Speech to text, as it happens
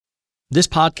This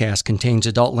podcast contains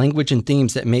adult language and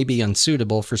themes that may be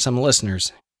unsuitable for some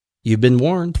listeners. You've been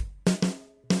warned.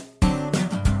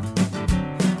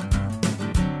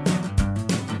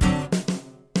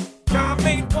 God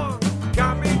made one,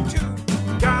 God made two,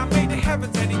 God made the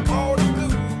heavens and he called them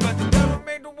blue. But the devil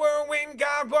made the world when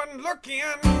God wasn't looking.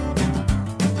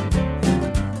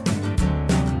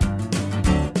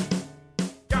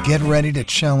 Get ready to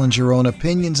challenge your own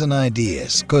opinions and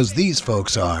ideas, because these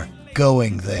folks are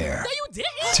going there.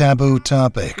 Taboo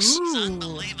topics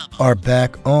are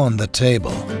back on the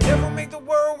table. The devil made the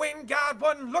world when God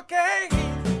wasn't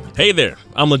looking. Hey there,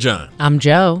 I'm LaJohn. I'm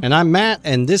Joe. And I'm Matt,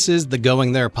 and this is the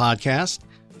Going There podcast.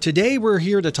 Today we're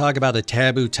here to talk about a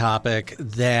taboo topic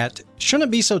that shouldn't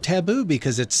be so taboo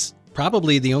because it's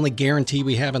probably the only guarantee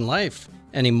we have in life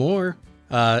anymore.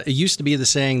 It used to be the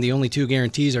saying, the only two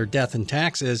guarantees are death and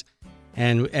taxes.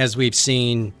 And as we've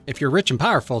seen, if you're rich and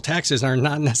powerful, taxes are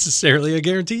not necessarily a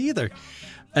guarantee either.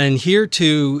 And here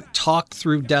to talk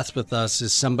through death with us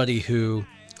is somebody who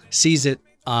sees it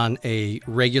on a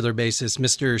regular basis.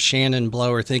 Mr. Shannon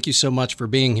Blower, thank you so much for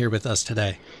being here with us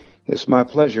today. It's my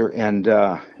pleasure. And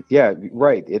yeah,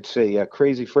 right. It's a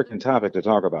crazy freaking topic to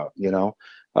talk about, you know.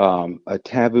 A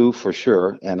taboo for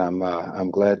sure, and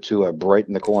I'm glad to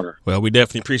brighten the corner. Well, we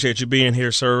definitely appreciate you being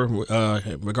here, sir,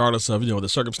 regardless of the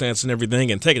circumstance and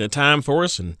everything, and taking the time for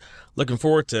us, and looking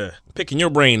forward to picking your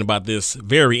brain about this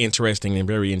very interesting and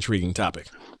very intriguing topic.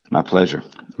 My pleasure.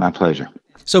 My pleasure.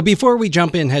 So before we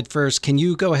jump in head first, can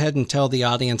you go ahead and tell the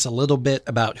audience a little bit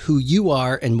about who you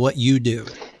are and what you do?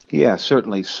 Yeah,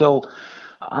 certainly. So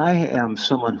I am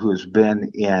someone who has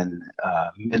been in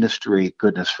ministry,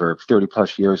 goodness, for 30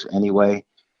 plus years anyway.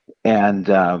 And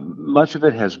much of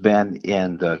it has been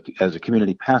as a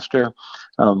community pastor.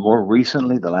 More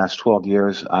recently, the last 12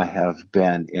 years, I have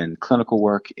been in clinical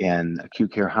work in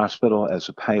acute care hospital as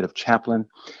a palliative chaplain.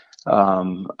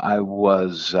 I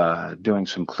was doing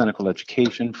some clinical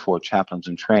education for chaplains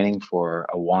in training for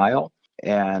a while.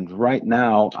 And right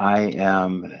now I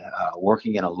am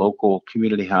working in a local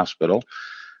community hospital,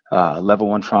 level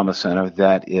 1 trauma center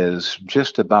that is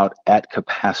just about at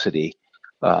capacity,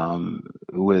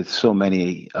 with so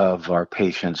many of our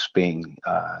patients being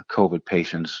COVID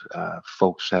patients,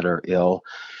 folks that are ill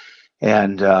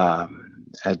and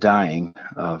dying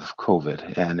of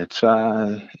COVID. And it's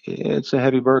a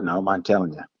heavy burden, I don't mind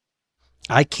telling you.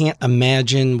 I can't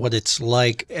imagine what it's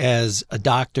like as a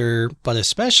doctor, but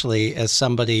especially as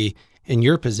somebody in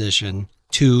your position,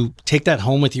 to take that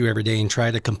home with you every day and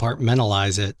try to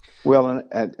compartmentalize it. Well,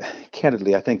 and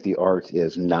candidly, I think the art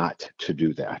is not to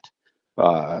do that.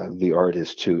 The art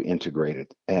is to integrate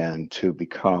it and to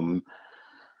become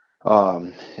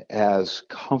as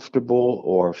comfortable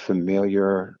or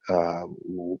familiar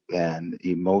and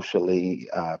emotionally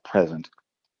present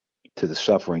to the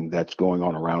suffering that's going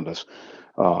on around us.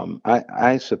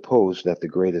 I suppose that the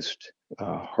greatest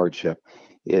hardship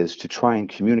is to try and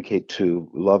communicate to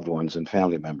loved ones and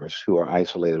family members who are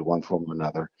isolated one form or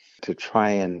another, to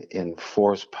try and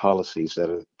enforce policies that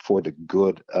are for the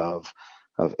good of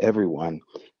everyone.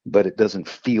 But it doesn't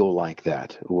feel like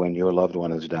that when your loved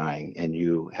one is dying and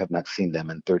you have not seen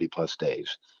them in 30 plus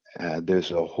days.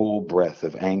 There's a whole breadth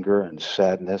of anger and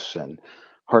sadness and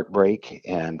heartbreak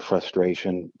and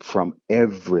frustration from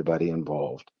everybody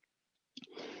involved.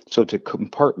 So to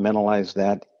compartmentalize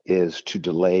that is to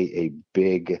delay a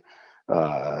big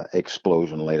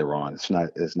explosion later on. It's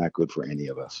not good for any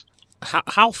of us.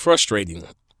 How frustrating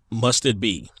must it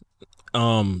be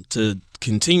to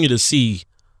continue to see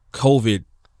COVID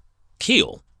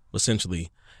kill, essentially,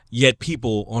 yet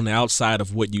people on the outside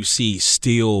of what you see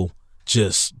still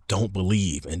just don't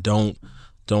believe and don't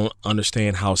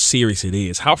understand how serious it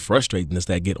is? How frustrating does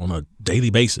that get on a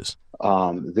daily basis?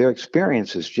 Their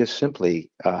experience is just simply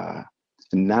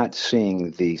not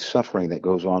seeing the suffering that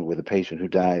goes on with a patient who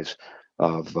dies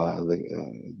of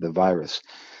the virus.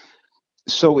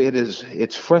 So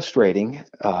it's frustrating,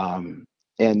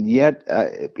 and yet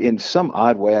in some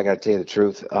odd way, I got to tell you the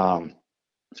truth,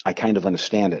 I kind of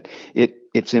understand it.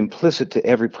 It's implicit to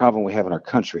every problem we have in our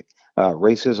country: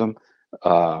 racism,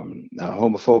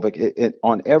 homophobic.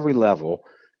 On every level,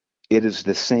 it is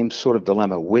the same sort of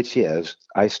dilemma, which is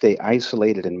I stay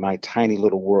isolated in my tiny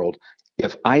little world.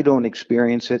 If I don't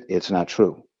experience it, it's not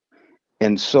true.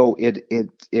 And so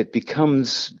it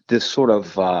becomes this sort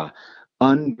of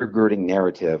undergirding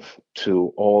narrative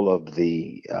to all of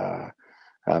the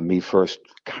me first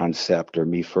concept or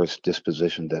me first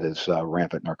disposition that is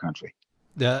rampant in our country.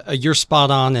 You're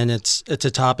spot on, and it's a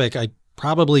topic I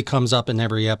probably comes up in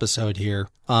every episode here.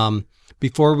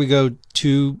 Before we go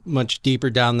too much deeper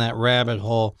down that rabbit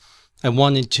hole, I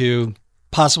wanted to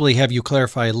possibly have you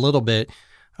clarify a little bit.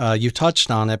 You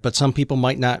touched on it, but some people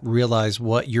might not realize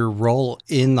what your role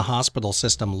in the hospital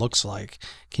system looks like.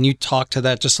 Can you talk to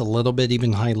that just a little bit,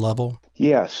 even high level?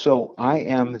 Yeah, so I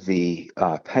am the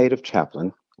palliative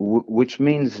chaplain, which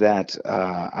means that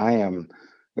I am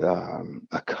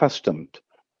accustomed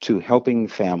to helping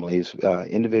families,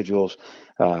 individuals,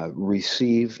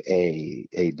 receive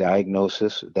a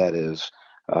diagnosis that is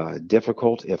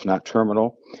difficult, if not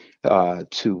terminal,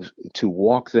 to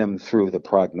walk them through the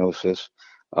prognosis,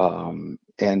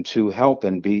 and to help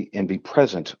and be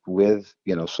present with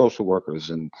social workers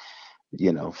and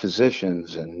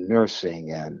physicians and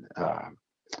nursing and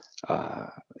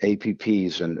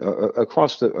APPs and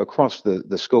across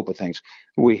the scope of things.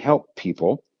 We help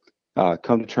people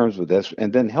come to terms with this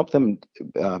and then help them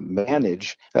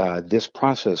manage this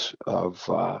process of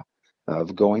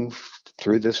going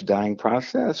through this dying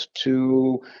process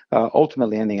to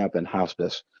ultimately ending up in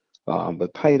hospice.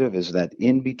 But palliative is that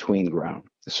in-between ground.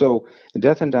 So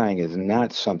death and dying is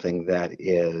not something that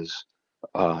is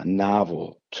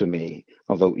novel to me,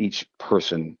 although each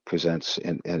person presents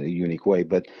in a unique way,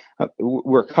 but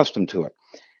we're accustomed to it.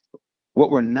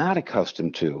 What we're not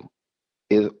accustomed to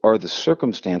are the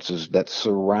circumstances that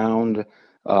surround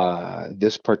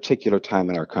this particular time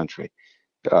in our country.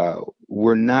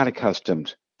 We're not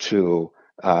accustomed to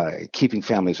keeping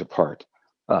families apart.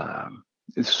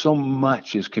 So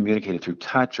much is communicated through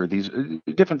touch or these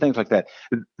different things like that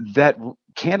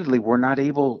candidly we're not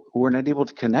able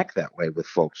to connect that way with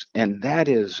folks, and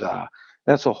that's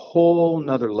a whole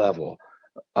nother level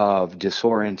of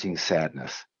disorienting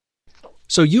sadness.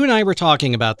 So you and I were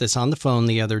talking about this on the phone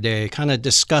the other day, kind of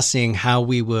discussing how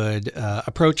we would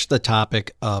approach the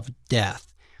topic of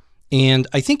death. And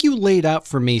I think you laid out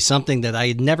for me something that I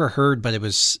had never heard, but it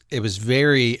was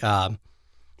very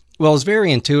well, it's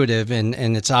very intuitive, and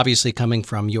it's obviously coming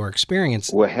from your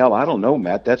experience. Well, hell, I don't know,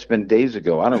 Matt. That's been days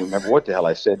ago. I don't remember what the hell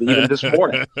I said, even this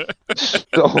morning.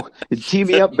 So tee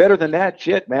me up better than that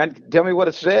shit, man. Tell me what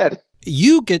it said.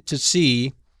 You get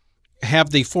to have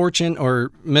the fortune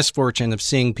or misfortune of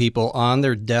seeing people on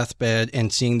their deathbed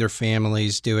and seeing their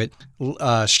families do it,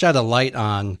 shed a light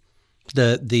on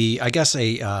I guess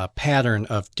a pattern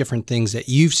of different things that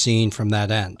you've seen from that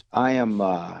end.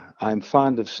 I'm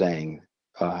fond of saying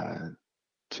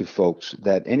to folks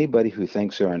that anybody who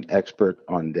thinks they're an expert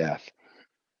on death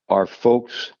are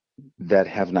folks that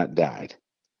have not died.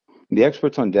 The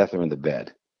experts on death are in the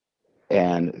bed,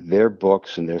 and their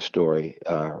books and their story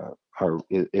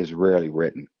is rarely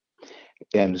written.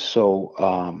 And so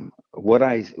what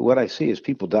I see is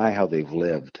people die how they've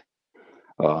lived,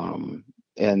 and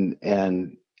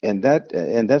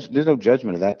that's there's no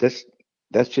judgment of that.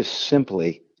 That's just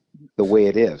simply the way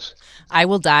it is. I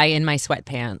will die in my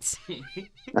sweatpants.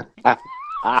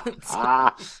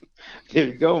 There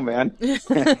you go, man.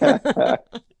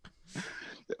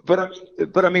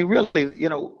 But I mean, really,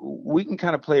 we can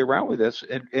kind of play around with this,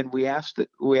 and we asked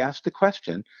the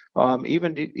question,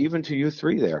 even to you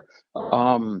three there.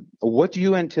 What do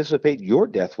you anticipate your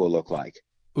death will look like?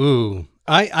 Ooh,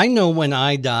 I know when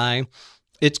I die,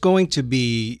 it's going to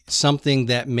be something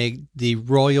that make the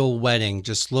royal wedding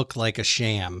just look like a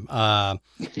sham.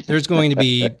 There's going to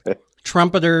be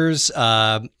trumpeters,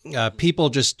 people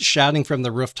just shouting from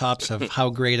the rooftops of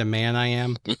how great a man I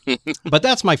am. But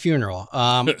that's my funeral.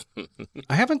 I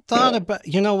haven't thought about,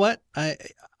 you know what?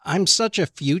 I'm such a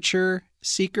future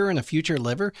seeker and a future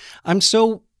liver.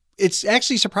 It's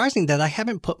actually surprising that I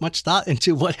haven't put much thought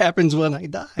into what happens when I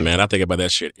die. Man, I think about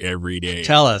that shit every day.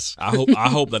 Tell us. I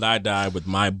hope that I die with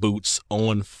my boots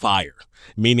on fire,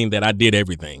 meaning that I did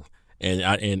everything,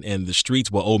 and the streets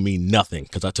will owe me nothing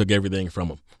because I took everything from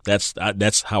them.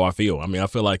 That's how I feel. I mean, I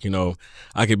feel like,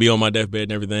 I could be on my deathbed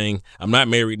and everything. I'm not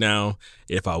married now.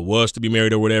 If I was to be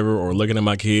married or whatever, or looking at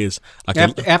my kids,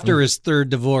 after his third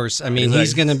divorce, I mean, exactly.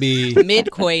 He's going to be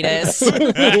mid-coitus.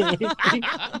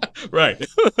 Right.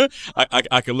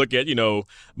 I can look at,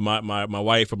 my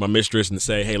wife or my mistress and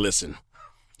say, hey, listen,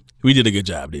 we did a good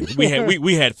job, didn't we?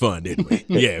 We had fun, didn't we?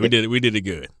 Yeah, we did it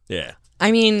good. Yeah.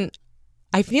 I mean,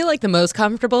 I feel like the most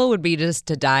comfortable would be just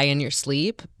to die in your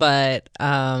sleep, but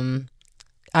I'm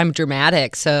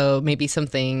dramatic, so maybe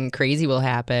something crazy will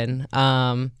happen.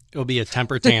 It'll be a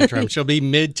temper tantrum. She'll be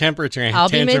mid-temper tantrum. I'll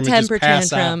be mid-temper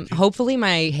tantrum. Hopefully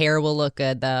my hair will look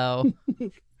good, though,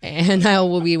 and I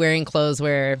will be wearing clothes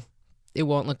where it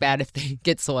won't look bad if they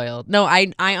get soiled. No,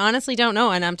 I honestly don't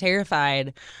know, and I'm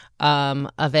terrified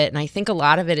of it, and I think a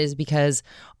lot of it is because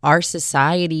our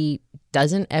society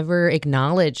doesn't ever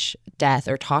acknowledge death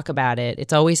or talk about it.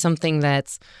 It's always something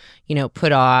that's,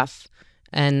 put off.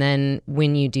 And then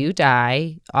when you do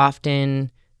die,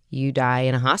 often you die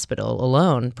in a hospital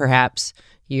alone. Perhaps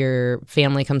your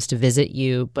family comes to visit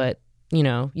you, but,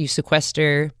 you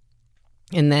sequester.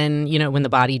 And then, when the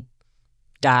body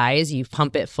dies, you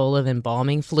pump it full of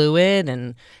embalming fluid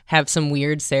and have some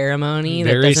weird ceremony that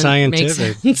Very doesn't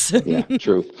scientific. make sense. Yeah,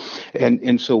 true.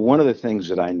 And so one of the things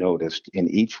that I noticed in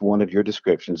each one of your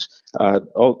descriptions,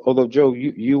 although Joe,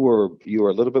 you were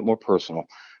a little bit more personal.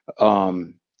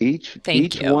 Each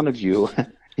one of you,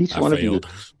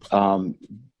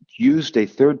 used a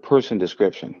third person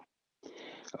description.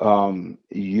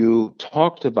 You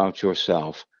talked about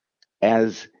yourself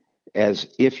as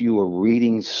if you were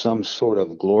reading some sort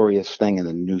of glorious thing in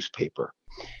the newspaper,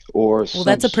 or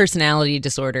that's a personality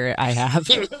disorder I have.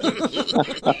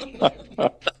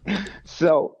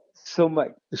 So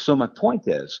my point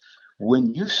is,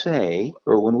 when you say,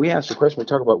 or when we ask the question, we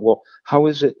talk about, well, how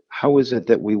is it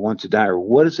that we want to die, or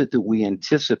what is it that we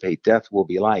anticipate death will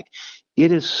be like?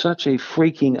 It is such a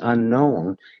freaking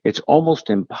unknown. It's almost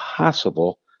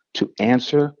impossible to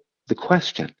answer the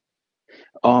question.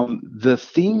 The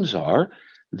themes are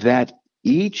that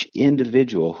each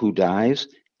individual who dies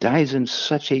in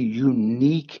such a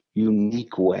unique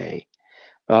way.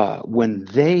 When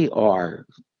they are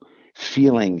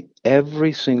feeling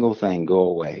every single thing go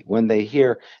away, when they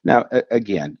hear, now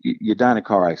again, you die in a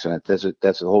car accident,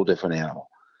 that's a whole different animal.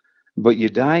 But you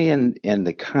die in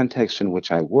the context in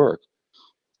which I work,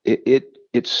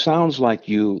 it sounds like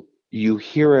you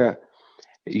hear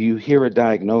a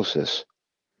diagnosis.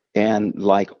 And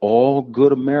like all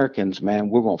good Americans, man,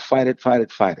 we're going to fight it.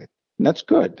 And that's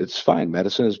good. It's fine.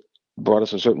 Medicine has brought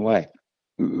us a certain way.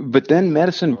 But then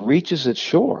medicine reaches its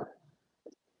shore.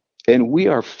 And we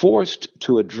are forced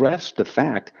to address the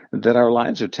fact that our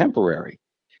lives are temporary.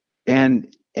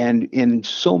 And in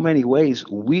so many ways,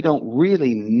 we don't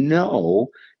really know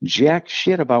jack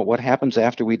shit about what happens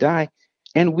after we die.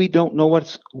 And we don't know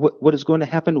what is going to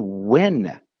happen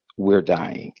when we're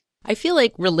dying. I feel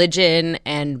like religion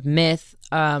and myth,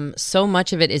 so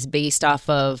much of it is based off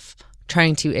of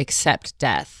trying to accept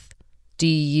death. Do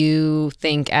you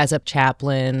think, as a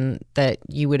chaplain, that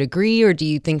you would agree, or do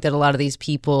you think that a lot of these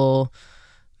people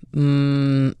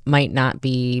might not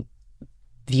be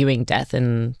viewing death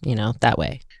in, that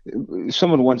way?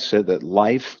 Someone once said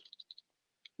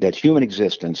that human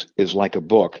existence is like a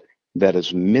book that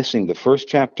is missing the first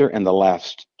chapter and the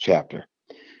last chapter.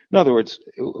 In other words,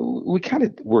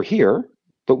 we're here,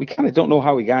 but we kind of don't know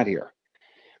how we got here.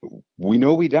 We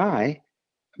know we die,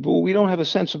 but we don't have a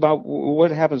sense about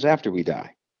what happens after we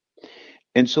die.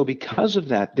 And so because of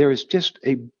that, there is just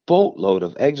a boatload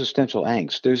of existential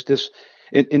angst. There's this,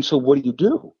 and so what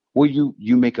do? Well,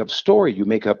 you make up story, you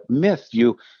make up myth,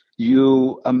 you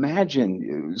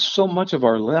imagine. So much of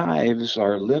our lives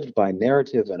are lived by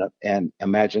narrative and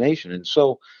imagination. And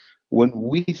so when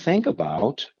we think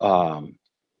about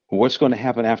what's going to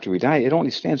happen after we die, it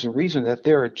only stands to reason that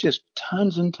there are just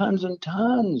tons and tons and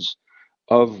tons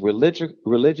of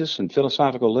religious and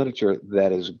philosophical literature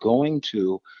that is going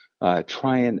to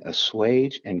try and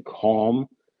assuage and calm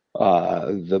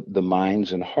the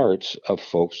minds and hearts of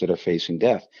folks that are facing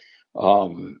death.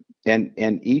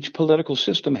 And each political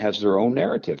system has their own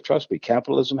narrative. Trust me,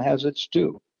 capitalism has its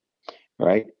too,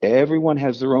 right? Everyone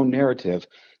has their own narrative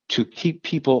to keep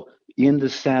people in the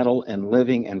saddle and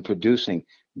living and producing.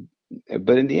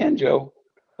 But in the end, Joe,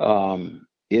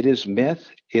 it is myth,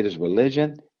 it is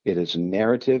religion, it is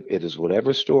narrative, it is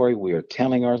whatever story we are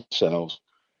telling ourselves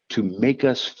to make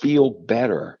us feel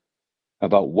better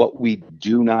about what we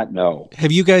do not know.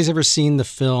 Have you guys ever seen the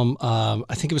film,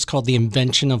 I think it was called The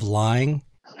Invention of Lying?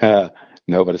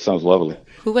 No, but it sounds lovely.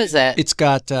 Who was it? It's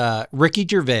got Ricky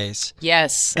Gervais.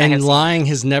 Yes. And lying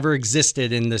has never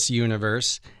existed in this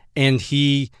universe. And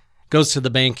he goes to the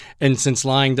bank, and since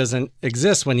lying doesn't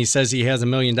exist, when he says he has $1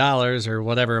 million or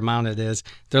whatever amount it is,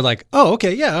 they're like, oh,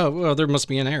 okay, yeah, well, there must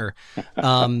be an error.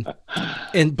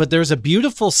 But there's a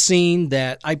beautiful scene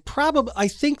that I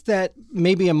think that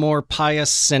maybe a more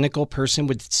pious, cynical person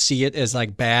would see it as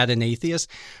like bad and atheist,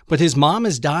 but his mom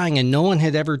is dying and no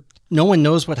one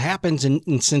knows what happens.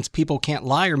 And since people can't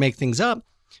lie or make things up,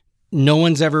 no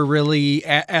one's ever really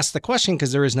asked the question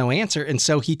because there is no answer. And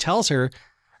so he tells her,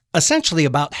 essentially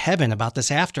about heaven, about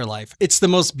this afterlife. It's the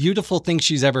most beautiful thing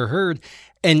she's ever heard.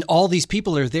 And all these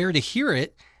people are there to hear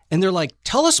it. And they're like,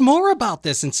 tell us more about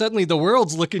this. And suddenly the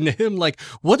world's looking to him like,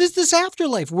 what is this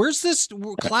afterlife? Where's this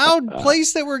cloud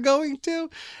place that we're going to?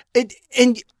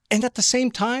 And at the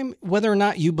same time, whether or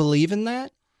not you believe in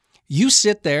that, you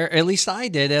sit there, at least I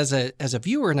did as a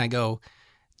viewer, and I go,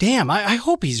 damn, I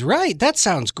hope he's right. That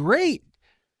sounds great.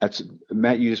 That's,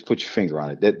 Matt, you just put your finger on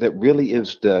it. That really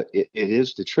is it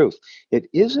is the truth. It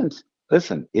isn't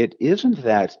listen, it isn't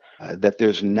that that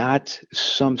there's not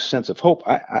some sense of hope.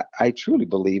 I truly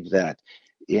believe that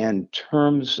in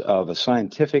terms of a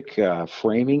scientific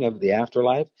framing of the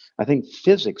afterlife, I think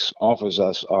physics offers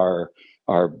us our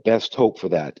best hope for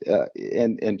that.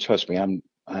 And trust me, I'm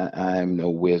no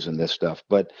whiz in this stuff,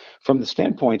 but from the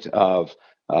standpoint of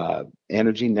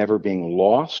energy never being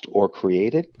lost or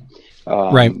created,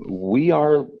 Right. we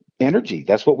are energy.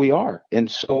 That's what we are,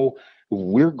 and so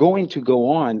we're going to go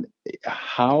on.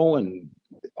 How and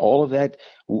all of that,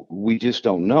 we just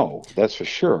don't know. That's for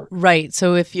sure. Right.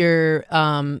 So your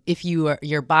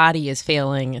body is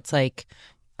failing, it's like,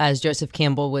 as Joseph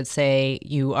Campbell would say,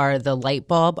 you are the light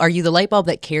bulb. Are you the light bulb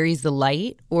that carries the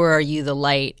light, or are you the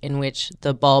light in which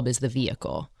the bulb is the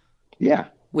vehicle? Yeah.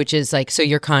 Which is like, so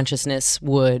your consciousness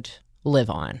would live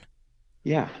on.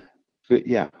 Yeah.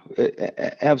 Yeah.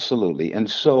 Absolutely. And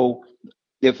so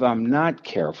if I'm not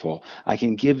careful, I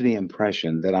can give the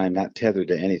impression that I'm not tethered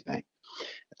to anything.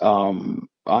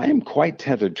 I am quite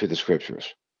tethered to the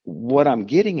scriptures. What I'm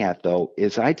getting at, though,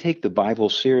 is I take the Bible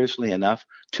seriously enough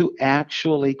to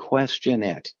actually question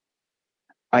it.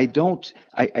 I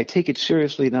take it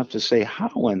seriously enough to say,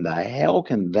 how in the hell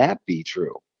can that be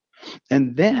true?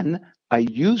 And then I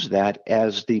use that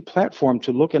as the platform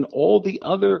to look in all the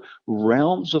other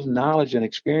realms of knowledge and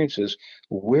experiences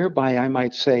whereby I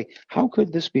might say, how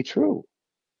could this be true?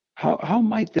 How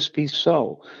might this be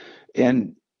so?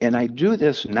 And I do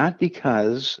this not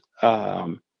because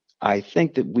I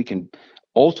think that we can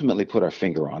ultimately put our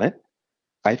finger on it.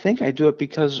 I think I do it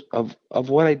because of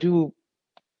what I do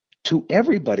to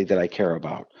everybody that I care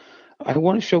about. I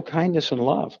want to show kindness and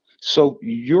love. So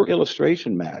your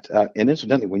illustration, Matt, and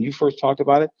incidentally, when you first talked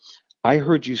about it, I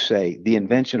heard you say the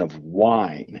invention of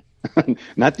wine,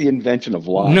 not the invention of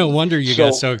life. No wonder you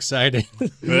got so excited.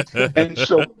 And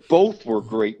so both were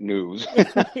great news.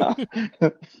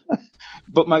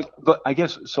 But I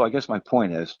guess my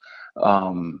point is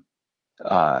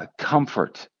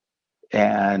comfort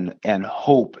and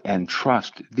hope and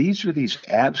trust. These are these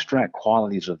abstract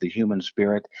qualities of the human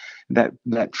spirit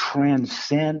that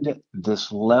transcend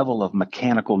this level of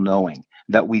mechanical knowing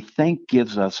that we think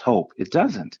gives us hope. It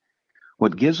doesn't.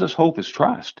 What gives us hope is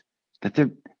trust.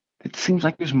 It seems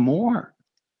like there's more.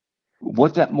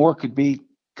 What that more could be,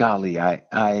 golly, I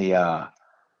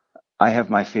have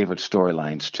my favorite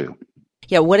storylines too.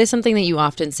 Yeah, what is something that you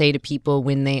often say to people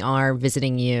when they are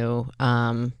visiting you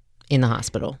in the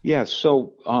hospital? Yeah,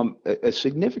 so a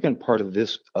significant part of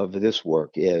this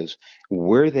work is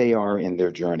where they are in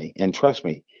their journey. And trust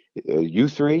me, you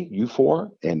three, you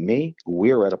four, and me,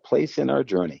 we're at a place in our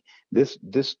journey. This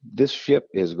ship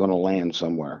is going to land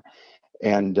somewhere,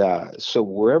 and so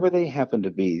wherever they happen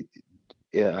to be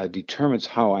determines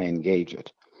how I engage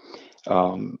it.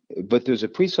 But there's a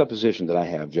presupposition that I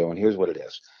have, Joe, and here's what it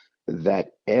is: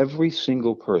 that every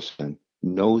single person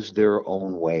knows their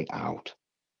own way out.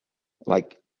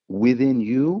 Like within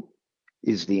you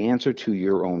is the answer to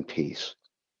your own peace.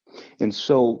 And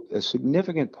so a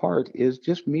significant part is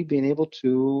just me being able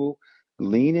to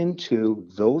lean into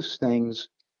those things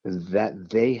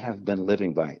that they have been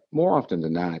living by. More often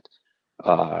than not,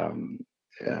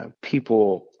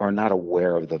 people are not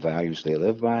aware of the values they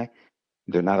live by.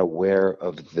 They're not aware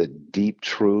of the deep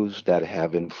truths that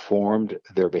have informed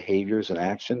their behaviors and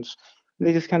actions.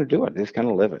 They just kind of do it. They just kind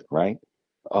of live it, right?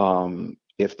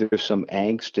 If there's some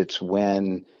angst, it's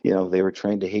when, they were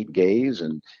trained to hate gays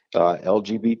and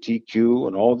LGBTQ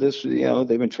and all this,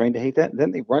 they've been trained to hate that. And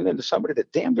then they run into somebody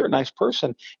that, damn, they're a nice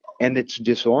person. And it's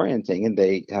disorienting and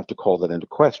they have to call that into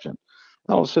question.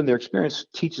 All of a sudden, their experience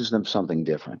teaches them something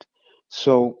different.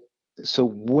 So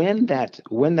when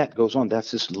that goes on,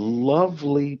 that's this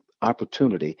lovely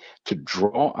opportunity to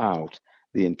draw out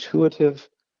the intuitive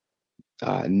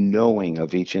knowing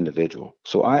of each individual.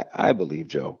 So I believe,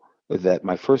 Joe, that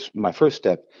my first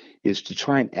step is to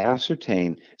try and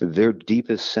ascertain their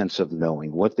deepest sense of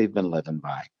knowing, what they've been living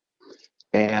by,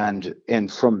 and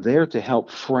from there to help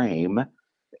frame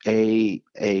a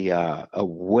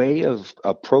way of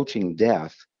approaching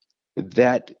death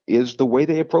that is the way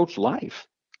they approach life,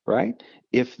 right?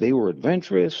 If they were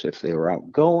adventurous, if they were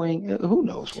outgoing, who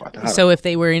knows what. So if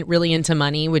they were really into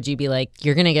money, would you be like,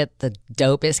 you're going to get the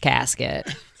dopest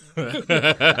casket?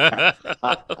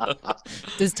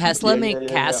 Does Tesla make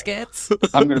caskets?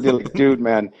 I'm going to be like, dude,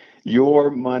 man, your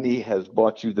money has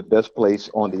bought you the best place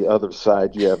on the other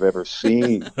side you have ever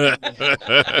seen.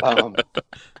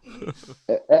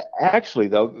 Actually,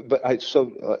 though,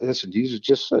 listen, these are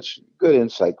just such good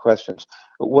insight questions.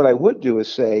 But what I would do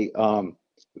is say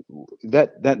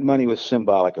that money was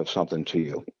symbolic of something to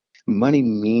you. Money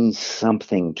means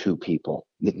something to people.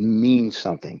 It means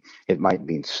something. It might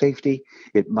mean safety.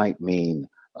 It might mean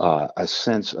a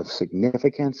sense of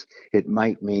significance. It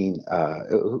might mean,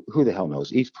 who the hell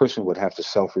knows? Each person would have to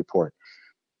self-report.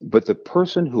 But the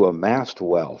person who amassed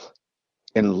wealth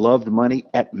and loved money,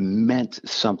 it meant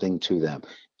something to them.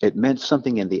 It meant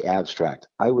something in the abstract.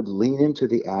 I would lean into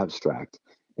the abstract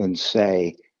and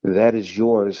say, that is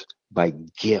yours by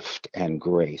gift and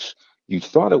grace. You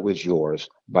thought it was yours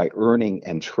by earning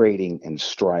and trading and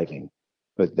striving,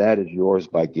 but that is yours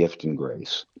by gift and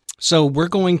grace. So we're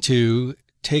going to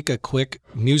take a quick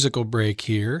musical break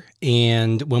here.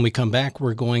 And when we come back,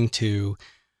 we're going to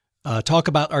talk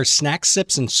about our Snack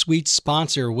Sips and Sweets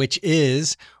sponsor, which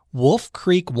is Wolf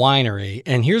Creek Winery.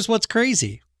 And here's what's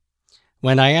crazy.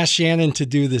 When I asked Shannon to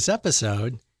do this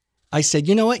episode, I said,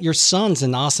 you know what? Your son's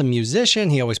an awesome musician.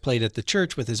 He always played at the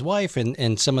church with his wife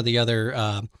and some of the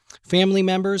other family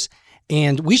members.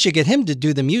 And we should get him to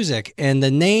do the music. And the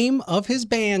name of his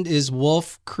band is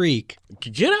Wolf Creek.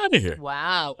 Get out of here.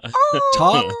 Wow.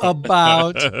 Talk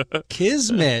about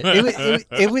kismet.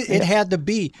 It had to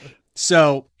be.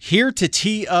 So here to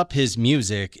tee up his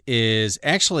music is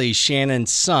actually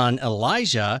Shannon's son,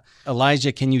 Elijah.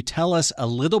 Elijah, can you tell us a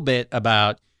little bit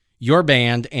about your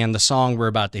band and the song we're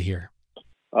about to hear?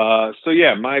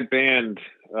 My band,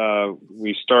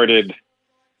 we started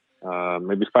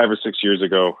maybe 5 or 6 years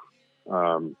ago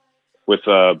with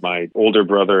my older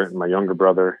brother and my younger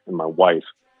brother and my wife.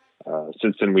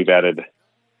 Since then, we've added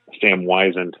Sam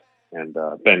Wiesent and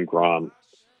Ben Grom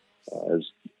as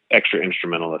extra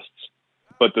instrumentalists.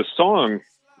 But the song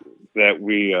that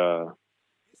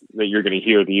that you're going to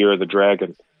hear, "The Year of the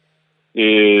Dragon,"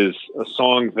 is a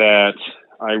song that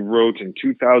I wrote in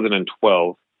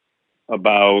 2012,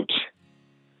 about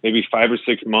maybe 5 or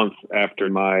 6 months after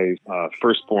my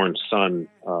firstborn son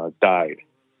died.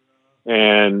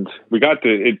 And we got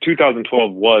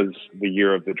 2012 was the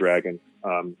Year of the Dragon.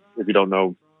 If you don't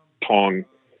know, Tong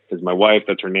is my wife.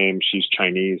 That's her name. She's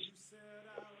Chinese.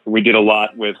 We did a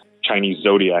lot with Chinese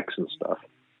zodiacs and stuff.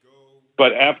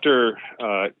 But after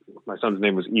my son's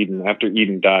name was Eden, after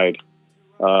Eden died,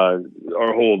 our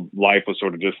whole life was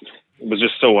sort of just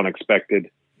so unexpected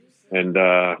and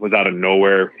was out of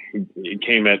nowhere. It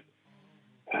came at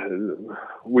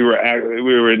we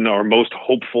were in our most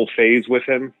hopeful phase with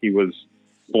him. He was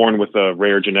born with a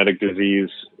rare genetic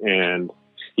disease, and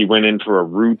he went in for a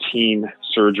routine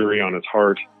surgery on his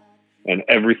heart, and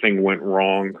everything went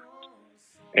wrong.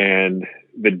 And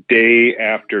the day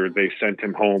after they sent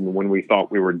him home, when we thought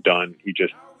we were done, he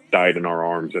just died in our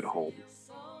arms at home.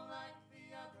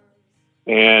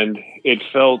 And it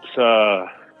felt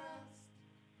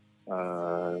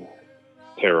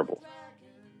terrible.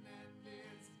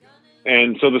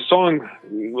 And so the song,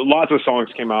 lots of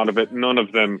songs came out of it. None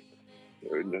of them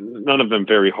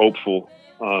very hopeful.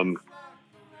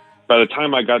 By the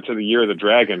time I got to the Year of the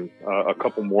Dragon, a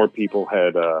couple more people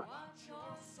had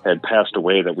passed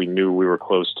away that we knew we were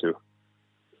close to.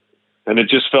 And it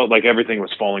just felt like everything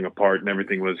was falling apart and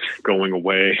everything was going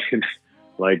away.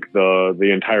 Like the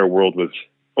entire world was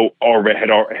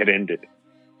had ended.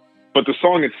 But the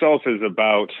song itself is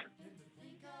about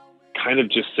kind of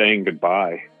just saying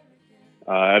goodbye.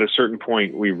 At a certain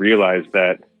point, we realized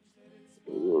that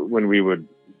when we would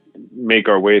make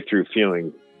our way through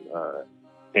feeling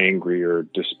angry or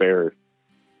despair,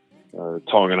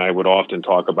 Tong and I would often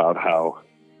talk about how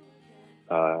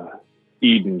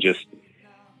Eden just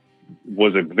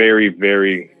was a very,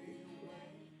 very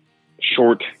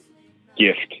short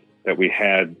gift that we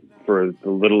had for the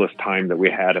littlest time that we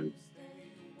had him.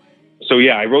 So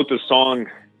yeah, I wrote this song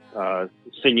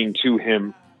singing to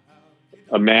him,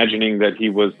 imagining that he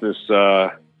was this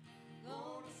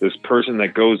person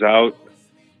that goes out,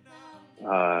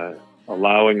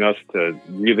 allowing us to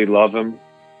really love him,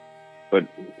 but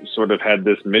sort of had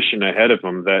this mission ahead of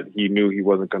him that he knew he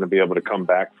wasn't going to be able to come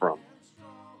back from.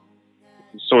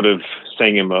 Sort of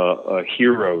sang him a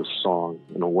hero's song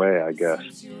in a way, I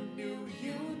guess.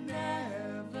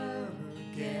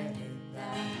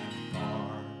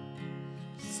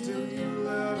 Still you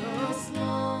let us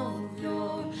know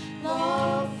your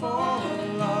love for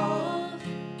love.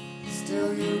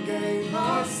 Still you gave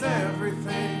us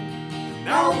everything.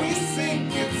 Now we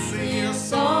sing and sing a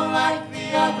song like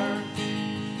the others.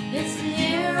 It's the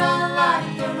year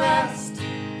unlike the rest.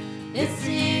 It's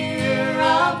the year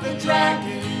of the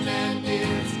dragon, and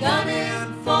it's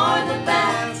coming for the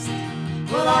best.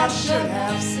 Well, I should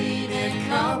have seen it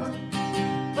coming,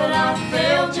 but I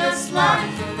failed just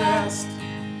like the rest.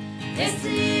 It's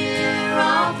the year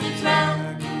of the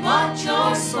dragon, watch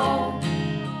your soul.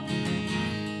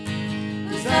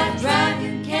 'Cause that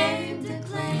dragon came to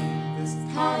claim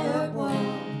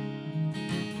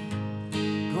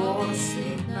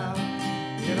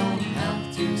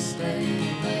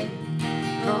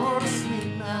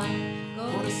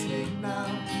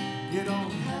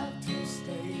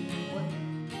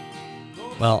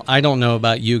Well, I don't know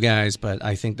about you guys, but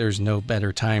I think there's no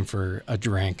better time for a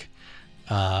drink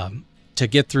to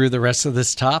get through the rest of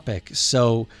this topic.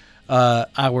 So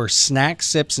our snack,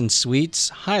 sips, and sweets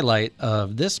highlight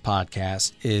of this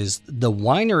podcast is the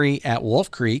winery at Wolf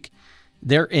Creek.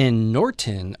 They're in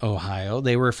Norton, Ohio.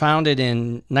 They were founded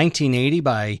in 1980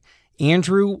 by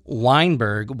Andrew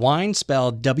Weinberg, wine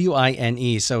spelled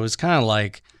W-I-N-E. So it's kind of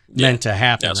like meant to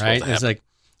happen, right? It's like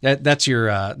that's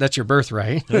your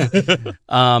birthright.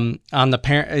 On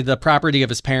the property of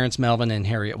his parents, Melvin and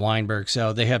Harriet Weinberg.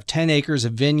 So they have 10 acres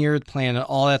of vineyard planted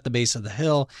all at the base of the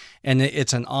hill, and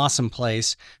it's an awesome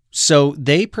place. So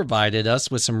they provided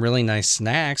us with some really nice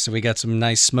snacks. So we got some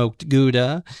nice smoked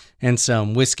Gouda and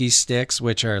some whiskey sticks,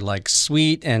 which are like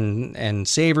sweet and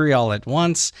savory all at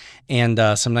once, and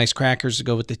some nice crackers to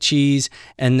go with the cheese.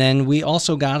 And then we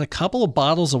also got a couple of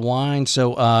bottles of wine.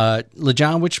 So,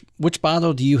 LeJohn, which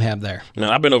bottle do you have there?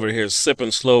 Now, I've been over here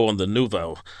sipping slow on the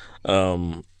Nouveau.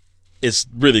 It's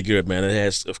really good, man. It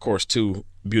has, of course, two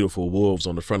beautiful wolves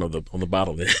on the front of the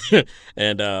bottle there,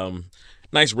 and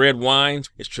nice red wine.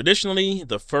 It's traditionally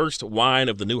the first wine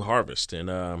of the new harvest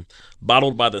and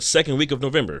bottled by the second week of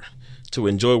November to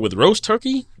enjoy with roast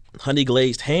turkey, honey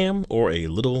glazed ham, or a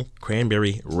little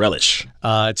cranberry relish.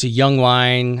 It's a young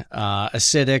wine,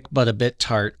 acidic, but a bit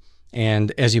tart.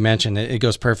 And as you mentioned, it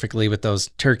goes perfectly with those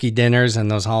turkey dinners and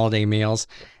those holiday meals.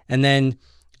 And then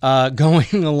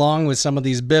going along with some of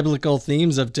these biblical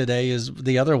themes of today is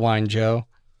the other wine, Joe.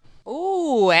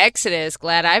 Ooh, Exodus.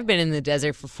 Glad I've been in the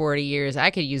desert for 40 years.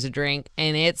 I could use a drink.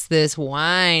 And it's this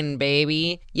wine,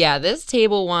 baby. Yeah, this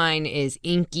table wine is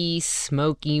inky,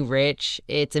 smoky, rich.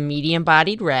 It's a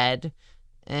medium-bodied red.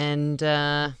 And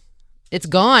it's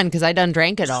gone because I done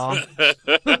drank it all.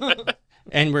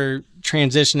 And we're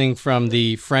transitioning from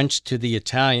the French to the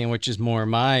Italian, which is more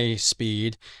my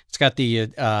speed. It's got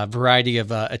the variety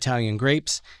of Italian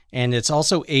grapes, and it's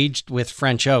also aged with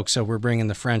French oak, so we're bringing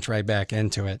the French right back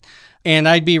into it. And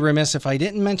I'd be remiss if I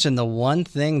didn't mention the one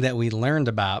thing that we learned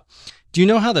about. Do you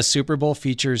know how the Super Bowl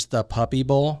features the Puppy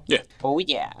Bowl? Yeah. Oh,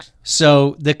 yeah.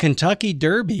 So the Kentucky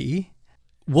Derby,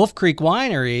 Wolf Creek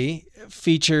Winery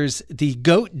features the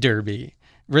Goat Derby,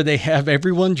 where they have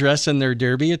everyone dressed in their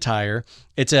derby attire.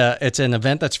 It's an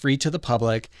event that's free to the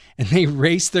public, and they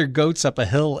race their goats up a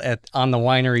hill on the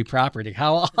winery property.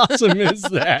 How awesome is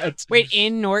that? Wait,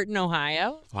 in Norton,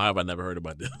 Ohio? Why have I never heard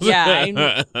about this?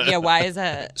 Yeah, why is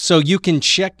that? So you can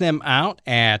check them out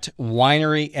at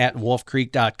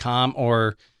winery@wolfcreek.com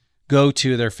or go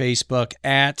to their Facebook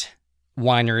at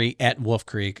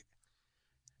winery@wolfcreek.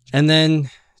 And then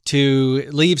to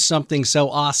leave something so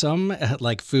awesome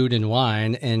like food and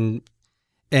wine and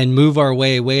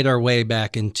wade our way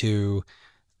back into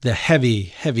the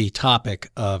heavy topic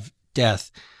of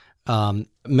death.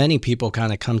 Many people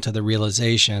kind of come to the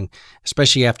realization,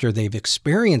 especially after they've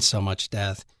experienced so much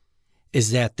death, is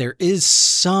that there is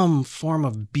some form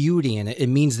of beauty in it. It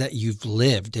means that you've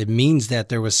lived. It means that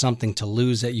there was something to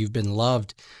lose, that you've been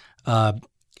loved.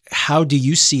 How do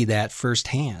you see that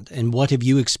firsthand, and what have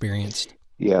you experienced?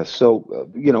 Yeah, so,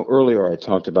 earlier I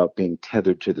talked about being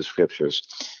tethered to the scriptures.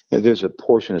 There's a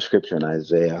portion of scripture in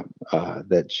Isaiah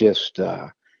that just,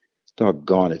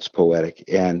 doggone, it's poetic.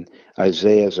 And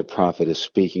Isaiah, as a prophet, is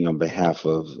speaking on behalf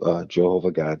of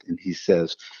Jehovah God. And he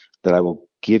says that I will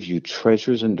give you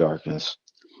treasures in darkness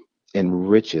and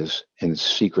riches in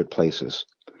secret places.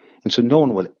 And so no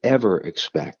one would ever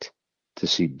expect to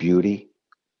see beauty,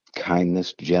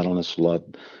 kindness, gentleness, love,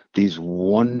 these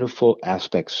wonderful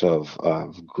aspects of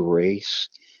grace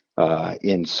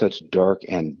in such dark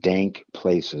and dank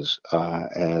places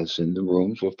as in the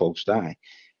rooms where folks die.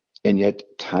 And yet,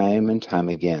 time and time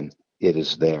again, it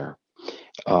is there.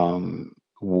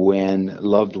 When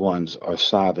loved ones are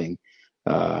sobbing,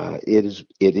 it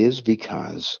is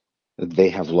because they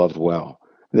have loved well.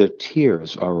 Their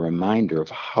tears are a reminder of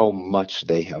how much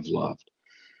they have loved.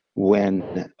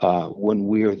 When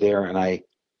we are there,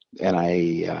 and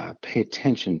I pay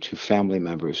attention to family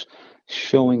members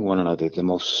showing one another the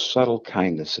most subtle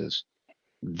kindnesses,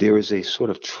 there is a sort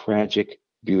of tragic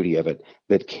beauty of it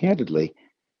that, candidly,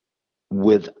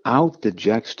 without the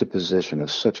juxtaposition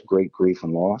of such great grief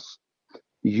and loss,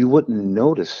 you wouldn't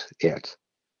notice it.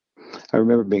 I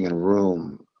remember being in a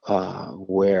room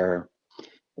where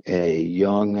a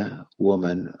young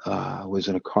woman was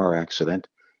in a car accident,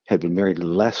 had been married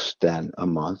less than a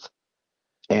month,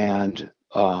 and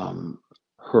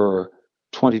her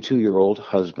 22-year-old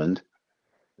husband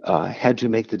had to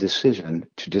make the decision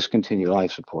to discontinue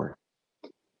life support.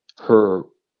 Her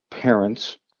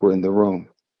parents were in the room.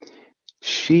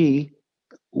 She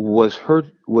was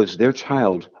their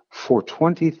child for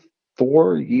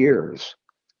 24 years,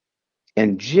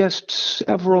 And just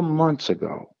several months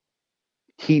ago,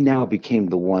 he now became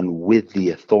the one with the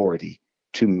authority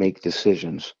to make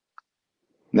decisions.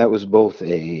 And that was both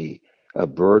a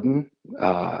burden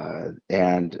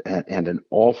and an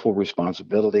awful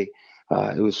responsibility.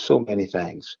 It was so many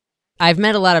things. I've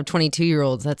met a lot of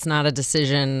 22-year-olds. That's not a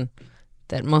decision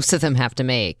that most of them have to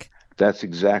make. That's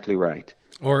exactly right.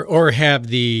 Or have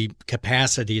the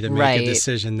capacity to make a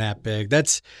decision that big.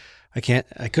 I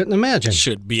couldn't imagine.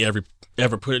 Should be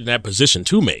ever put in that position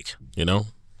to make,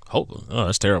 Hope. Oh,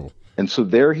 that's terrible. And so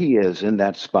there he is in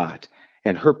that spot.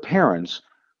 And her parents,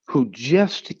 who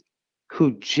just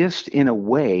in a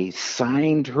way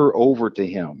signed her over to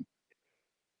him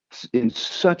in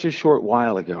such a short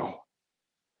while ago,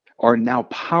 are now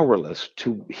powerless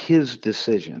to his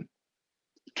decision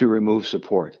to remove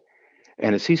support.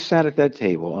 And as he sat at that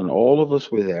table, and all of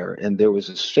us were there, and there was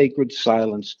a sacred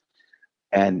silence,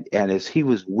 and as he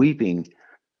was weeping,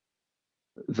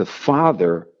 the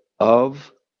father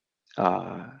of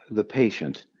the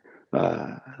patient,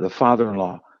 the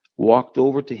father-in-law, walked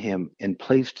over to him and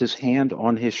placed his hand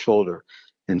on his shoulder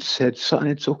and said, "Son,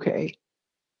 it's okay.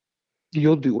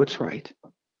 You'll do what's right."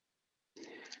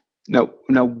 Now,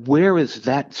 where is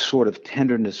that sort of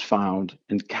tenderness found,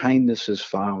 and kindness is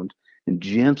found, and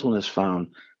gentleness found,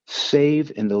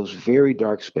 save in those very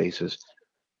dark spaces?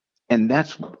 And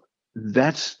that's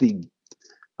the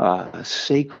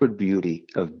sacred beauty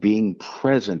of being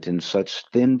present in such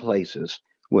thin places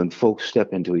when folks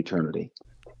step into eternity.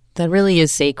 That really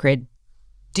is sacred.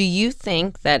 Do you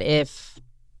think that if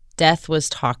death was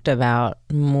talked about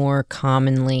more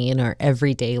commonly in our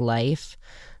everyday life,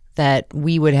 that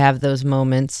we would have those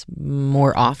moments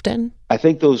more often? I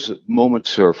think those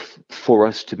moments are for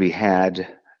us to be had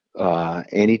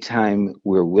anytime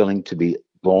we're willing to be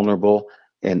vulnerable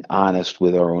and honest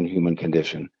with our own human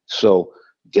condition. So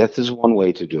death is one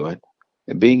way to do it.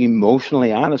 And being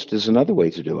emotionally honest is another way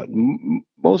to do it.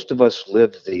 Most of us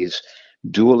live these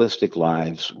dualistic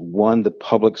lives, one the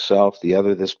public self, the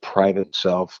other this private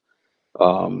self.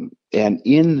 And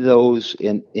in those,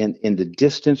 in the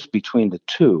distance between the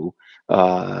two,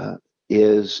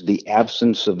 is the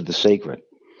absence of the sacred.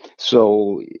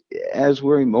 So, as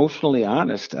we're emotionally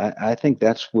honest, I think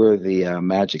that's where the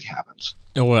magic happens.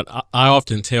 And what I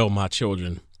often tell my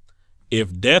children,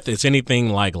 if death is anything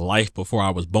like life before I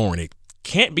was born, it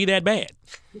can't be that bad,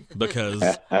 because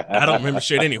I don't remember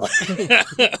shit anyway.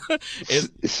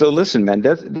 So listen, man,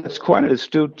 that's quite an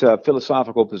astute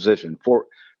philosophical position.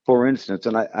 For instance,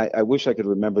 and I wish I could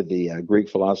remember the Greek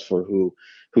philosopher who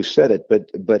said it,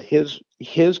 but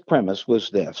his premise was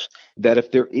this: that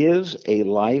if there is a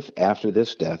life after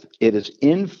this death, it is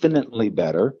infinitely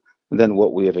better than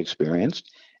what we have experienced,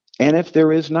 and if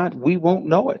there is not, we won't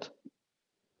know it.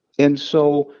 And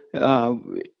so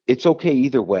it's okay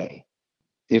either way.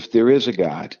 If there is a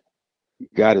God,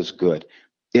 God is good.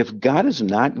 If God is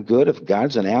not good, if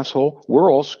God's an asshole, we're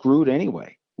all screwed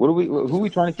anyway. Who are we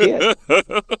trying to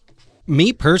kid?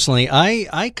 Me personally,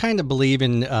 I kind of believe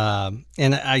in,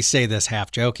 and I say this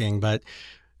half joking, but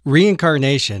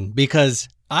reincarnation, because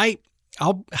I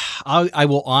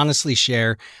will honestly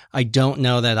share, I don't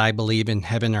know that I believe in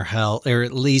heaven or hell, or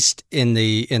at least in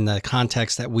the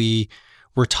context that we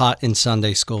were taught in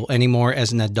Sunday school anymore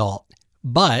as an adult.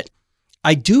 But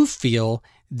I do feel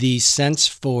the sense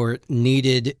for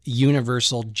needed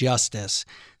universal justice.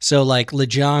 So like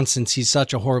LeJohn, since he's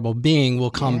such a horrible being,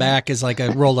 will come back as like a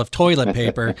roll of toilet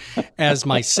paper. As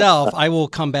myself, I will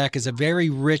come back as a very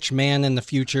rich man in the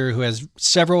future who has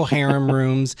several harem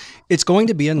rooms. It's going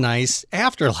to be a nice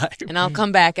afterlife. And I'll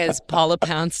come back as Paula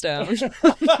Poundstone.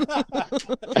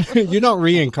 You don't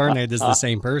reincarnate as the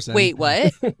same person. Wait,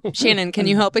 what? Shannon, can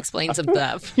you help explain some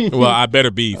stuff? Well, I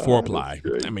better be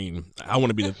foreplay. I mean, I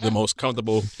want to be the most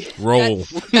comfortable role.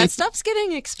 That stuff's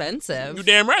getting expensive. You're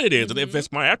damn right it is. If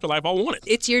it's my afterlife, I want it.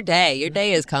 It's your day. Your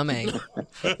day is coming.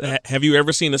 Have you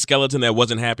ever seen a skeleton that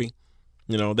wasn't happy?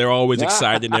 They're always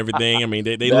excited and everything. I mean,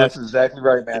 they That's exactly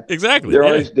right, man. Exactly. They're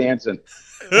always dancing.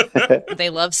 They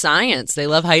love science. They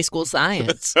love high school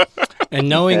science. And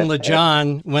knowing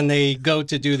LeJohn, when they go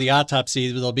to do the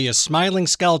autopsy, there'll be a smiling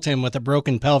skeleton with a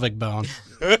broken pelvic bone.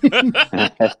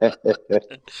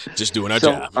 Just doing our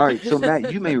job. All right. So,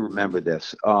 Matt, you may remember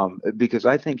this because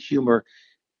I think humor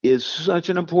is such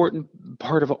an important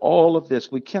part of all of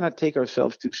this. We cannot take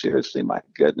ourselves too seriously. My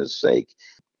goodness sake.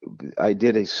 I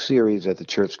did a series at the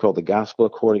church called The Gospel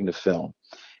According to Film.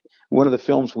 One of the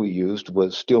films we used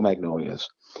was Steel Magnolias.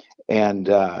 And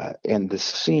the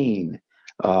scene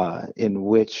in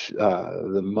which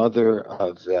the mother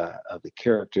of the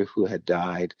character who had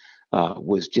died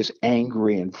was just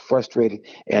angry and frustrated,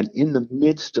 and in the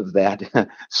midst of that,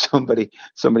 somebody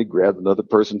grabbed another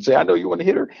person and say, "I know you want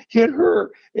to hit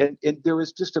her," and there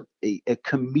was just a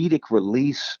comedic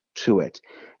release to it.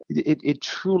 It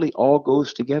truly all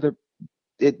goes together.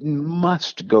 It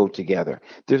must go together.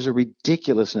 There's a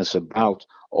ridiculousness about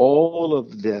all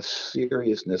of this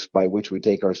seriousness by which we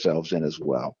take ourselves in as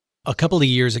well. A couple of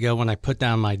years ago when I put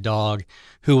down my dog,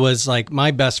 who was like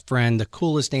my best friend, the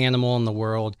coolest animal in the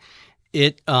world,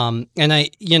 it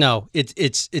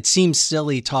seems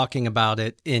silly talking about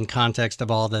it in context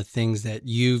of all the things that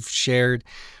you've shared,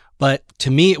 but to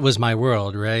me it was my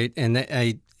world, right? And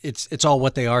it's all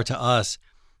what they are to us.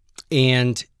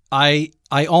 And I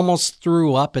almost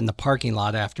threw up in the parking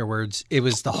lot afterwards. It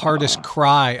was the hardest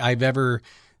cry I've ever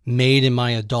made in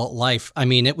my adult life. I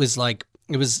mean, it was like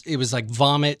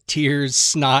vomit, tears,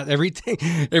 snot, everything,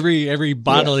 every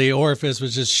bodily orifice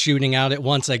was just shooting out at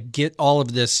once. I get all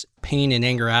of this pain and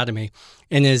anger out of me.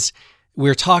 And as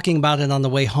we're talking about it on the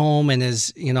way home, and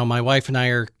as my wife and I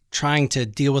are trying to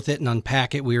deal with it and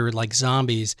unpack it, we were like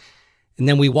zombies. And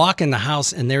then we walk in the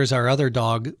house and there's our other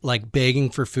dog like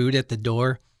begging for food at the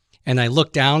door. And I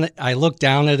look down at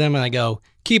him and I go,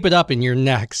 "Keep it up and you're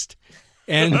next."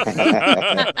 And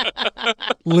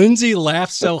Lindsay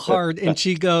laughed so hard and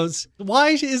she goes,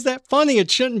 "Why is that funny? It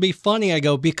shouldn't be funny." I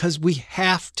go, "Because we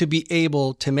have to be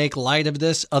able to make light of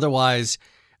this. Otherwise,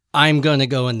 I'm going to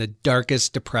go in the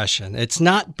darkest depression." That's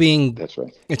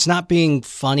right. It's not being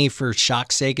funny for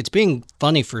shock's sake. It's being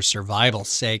funny for survival's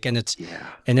sake. And it's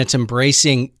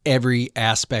embracing every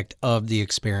aspect of the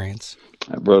experience.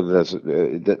 Brother,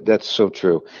 that's so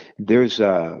true. There's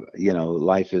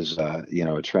life is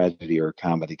a tragedy or a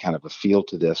comedy, kind of a feel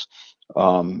to this,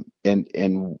 and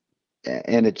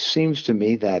it seems to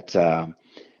me that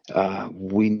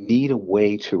we need a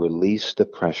way to release the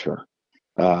pressure.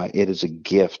 It is a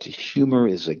gift. Humor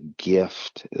is a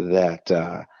gift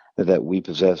that we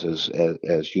possess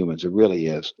as humans. It really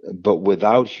is. But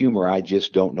without humor, I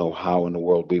just don't know how in the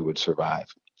world we would survive.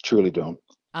 Truly don't.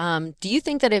 Do you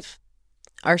think that if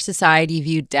our society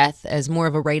viewed death as more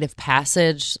of a rite of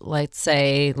passage, let's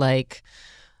say like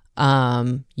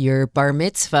your bar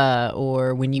mitzvah,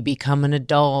 or when you become an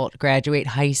adult, graduate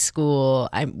high school,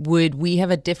 would we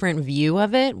have a different view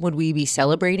of it? Would we be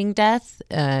celebrating death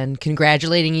and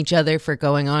congratulating each other for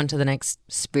going on to the next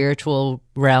spiritual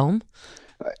realm?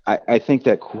 I think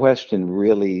that question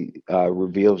really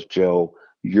reveals, Joe,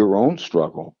 your own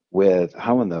struggle with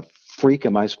how in the freak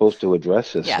am I supposed to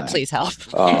address this thing? Please help.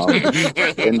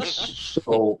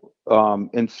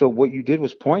 and so what you did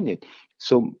was poignant.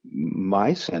 So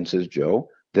my sense is, Joe,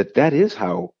 that is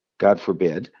how, God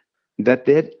forbid, that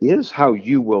is how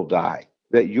you will die.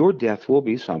 That your death will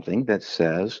be something that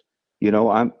says,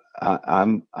 I'm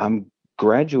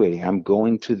graduating. I'm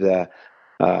going to the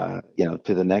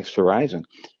to the next horizon.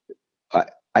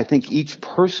 I think each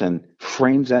person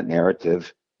frames that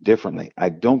narrative differently. I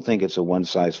don't think it's a one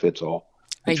size fits all.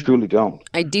 I truly don't.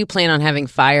 I do plan on having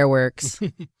fireworks.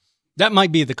 That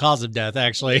might be the cause of death,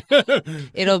 actually.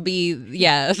 It'll be,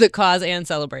 the cause and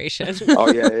celebration.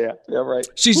 Oh, yeah, right.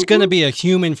 She's going to be a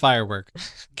human firework.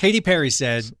 Katy Perry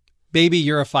said, "Baby,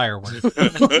 you're a firework." But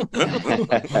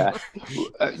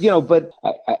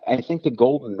I think the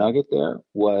golden nugget there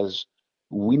was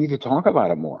we need to talk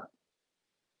about it more.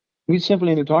 We simply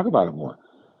need to talk about it more.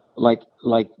 Like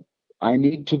I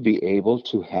need to be able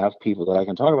to have people that I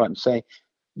can talk about and say,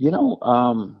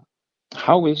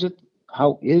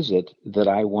 how is it that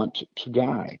I want to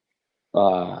die?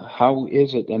 How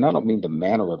is it? And I don't mean the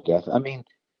manner of death. I mean,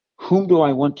 whom do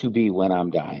I want to be when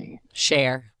I'm dying?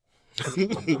 Share.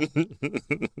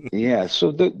 Yeah.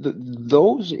 So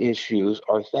those issues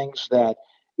are things that,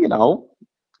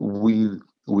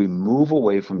 we move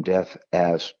away from death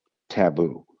as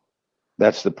taboo.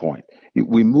 That's the point.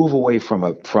 We move away from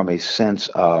a sense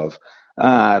of,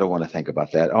 I don't want to think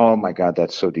about that. Oh my God,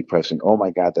 that's so depressing. Oh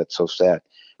my God, that's so sad.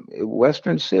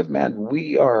 Western Civ, man,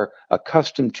 we are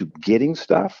accustomed to getting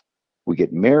stuff. We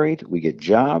get married, we get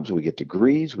jobs, we get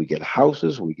degrees, we get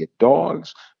houses, we get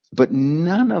dogs, but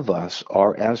none of us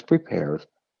are as prepared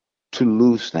to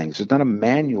lose things. There's not a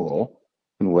manual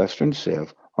in Western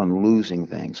Civ on losing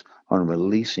things, on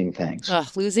releasing things.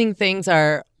 Losing things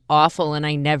are awful, and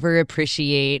I never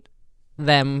appreciate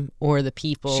them or the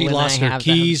people. She lost her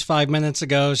keys 5 minutes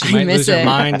ago. She might lose her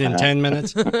mind in 10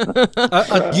 minutes.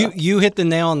 You hit the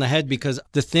nail on the head, because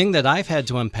the thing that I've had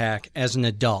to unpack as an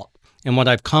adult, and what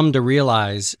I've come to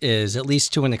realize is, at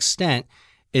least to an extent,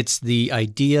 It's the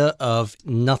idea of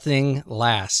nothing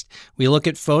lasts. We look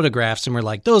at photographs and we're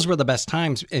like, those were the best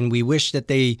times. And we wish that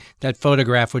that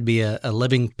photograph would be a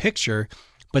living picture,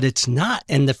 but it's not.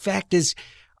 And the fact is,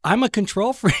 I'm a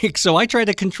control freak, so I try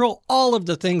to control all of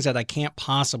the things that I can't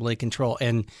possibly control.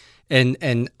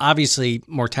 And obviously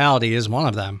mortality is one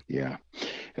of them. Yeah.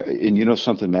 And you know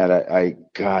something, Matt,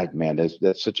 God, man,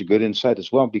 that's such a good insight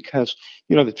as well, because,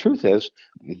 the truth is,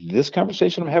 this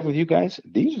conversation I'm having with you guys,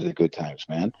 these are the good times,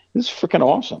 man. This is freaking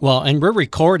awesome. Well, and we're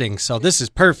recording, so this is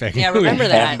perfect. Yeah, remember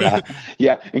that.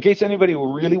 Yeah, in case anybody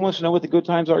really wants to know what the good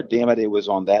times are, damn it, it was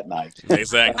on that night.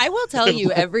 Exactly. I will tell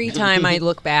you, every time I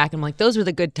look back, I'm like, those were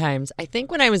the good times. I think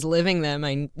when I was living them,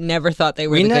 I never thought they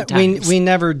were the good times. We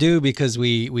never do, because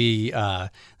we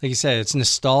like you said, it's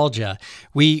nostalgia.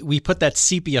 We put that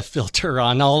sepia filter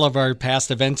on all of our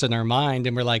past events in our mind,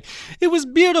 and we're like, it was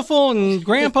beautiful, and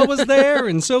Grandpa was there,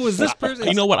 and so was this person.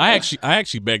 You know what? I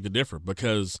actually beg to differ,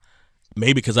 because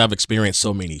I've experienced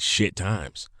so many shit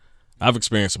times. I've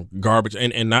experienced some garbage,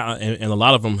 and a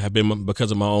lot of them have been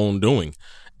because of my own doing.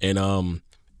 And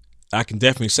I can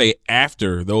definitely say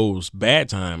after those bad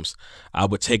times, I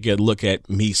would take a look at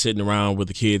me sitting around with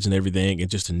the kids and everything, and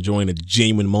just enjoying a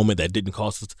genuine moment that didn't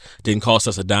cost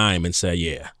us a dime, and say,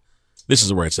 yeah, this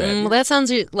is where it's at. Well, that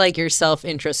sounds like you're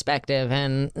self-introspective,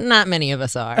 and not many of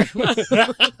us are.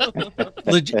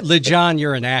 LeJohn,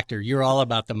 you're an actor. You're all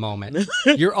about the moment.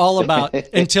 You're all about,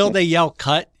 until they yell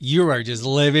cut, you are just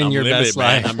living your best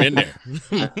life. I'm in there.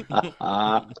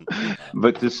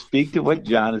 But to speak to what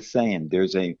John is saying,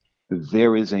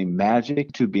 there is a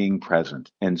magic to being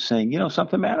present and saying,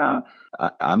 something, man,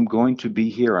 I'm going to be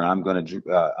here, and I'm going to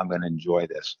enjoy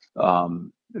this.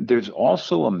 There's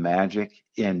also a magic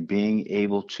in being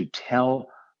able to tell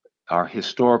our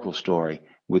historical story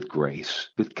with grace,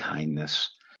 with kindness,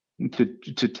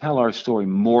 to tell our story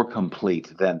more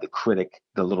complete than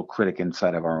the little critic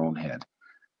inside of our own head.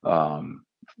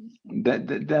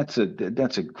 That's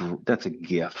a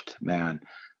gift, man.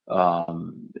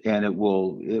 And it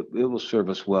will serve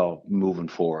us well moving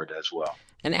forward as well.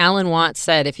 And Alan Watts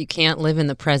said, if you can't live in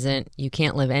the present, you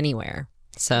can't live anywhere.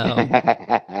 So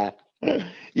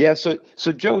yeah, so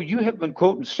Joe, you have been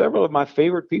quoting several of my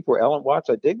favorite people. Alan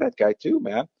Watts, I dig that guy too,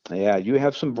 man. Yeah, you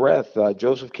have some breath.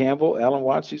 Joseph Campbell, Alan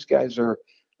Watts, these guys are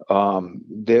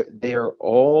they're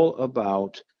all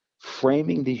about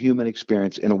framing the human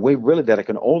experience in a way really that it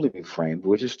can only be framed,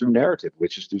 which is through narrative,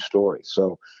 which is through story.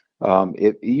 So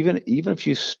even if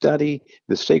you study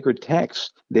the sacred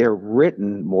texts, they're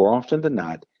written more often than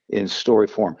not in story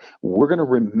form. We're going to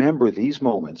remember these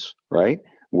moments, right?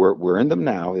 We're in them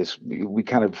now. We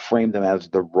kind of frame them as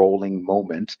the rolling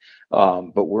moment,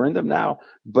 but we're in them now.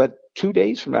 But 2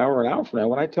 days from now or an hour from now,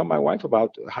 when I tell my wife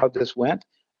about how this went,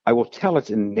 I will tell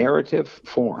it in narrative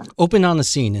form. Open on the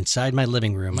scene inside my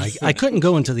living room. I couldn't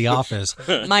go into the office.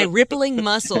 My rippling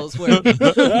muscles were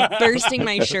bursting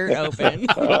my shirt open.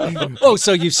 Oh,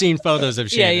 so you've seen photos of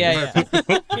Shannon?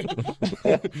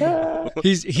 Yeah.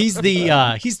 He's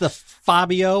the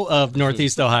Fabio of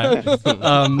Northeast Ohio.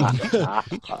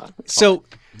 So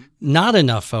not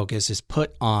enough focus is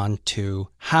put on to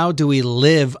how do we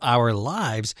live our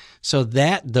lives so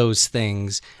that those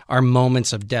things, our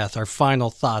moments of death, our final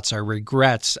thoughts, our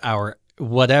regrets, our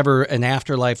whatever an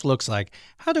afterlife looks like,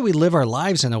 how do we live our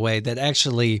lives in a way that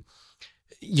actually,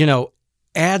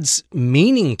 adds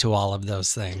meaning to all of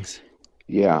those things?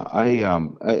 Yeah,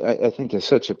 I think that's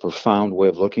such a profound way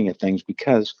of looking at things,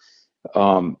 because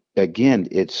again,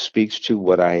 it speaks to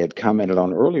what I had commented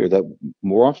on earlier, that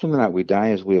more often than not, we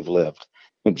die as we have lived.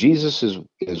 When Jesus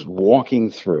is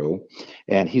walking through,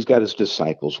 and he's got his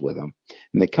disciples with him,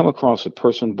 and they come across a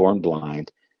person born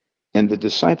blind, and the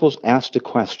disciples asked a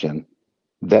question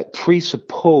that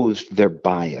presupposed their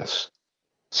bias.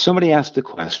 Somebody asked the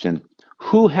question,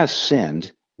 who has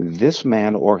sinned, this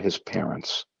man or his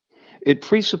parents? It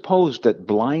presupposed that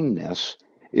blindness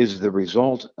is the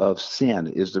result of sin,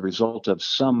 is the result of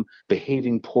some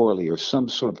behaving poorly or some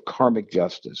sort of karmic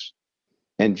justice.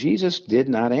 And Jesus did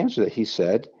not answer that. He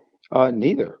said,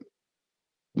 neither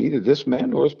this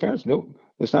man nor his parents. No,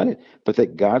 that's not it. But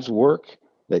that God's work,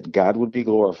 that God would be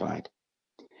glorified.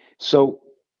 So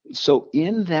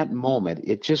in that moment,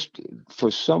 it just,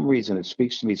 for some reason, it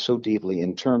speaks to me so deeply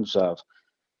in terms of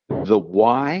the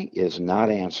why is not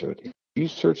answered. If you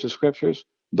search the scriptures,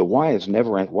 the why is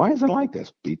never answered. Why is it like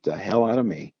this? Beat the hell out of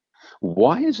me.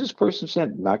 Why is this person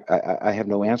sent? I have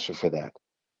no answer for that.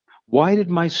 Why did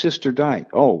my sister die?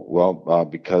 Oh, well,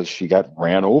 because she got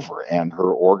ran over and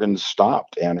her organs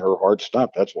stopped and her heart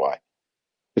stopped. That's why.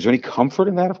 Is there any comfort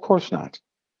in that? Of course not.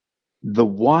 The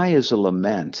why is a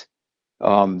lament.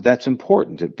 That's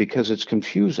important because it's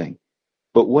confusing.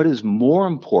 But what is more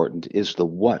important is the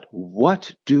what.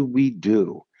 What do we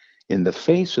do in the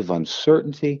face of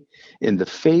uncertainty, in the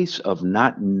face of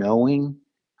not knowing?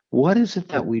 What is it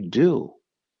that we do?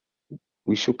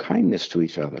 We show kindness to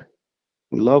each other.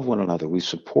 We love one another. We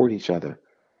support each other.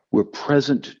 We're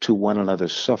present to one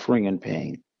another's suffering and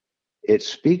pain. It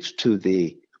speaks to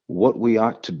what we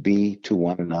ought to be to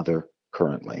one another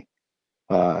currently.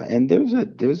 And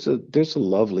there's a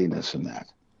loveliness in that.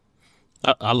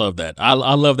 I love that. I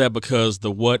love that because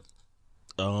the what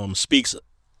speaks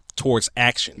towards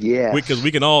action. Yeah. Because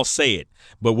we can all say it,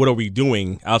 but what are we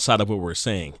doing outside of what we're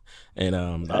saying? And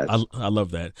I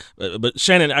love that. But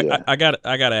Shannon, I got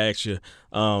to ask you,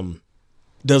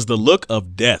 does the look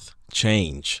of death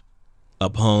change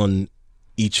upon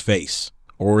each face,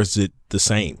 or is it the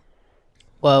same?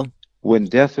 Well, when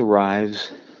death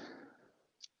arrives,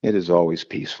 it is always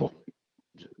peaceful.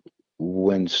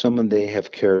 When someone they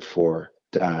have cared for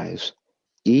dies,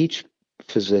 each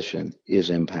physician is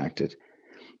impacted,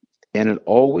 and it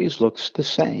always looks the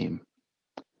same.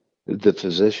 The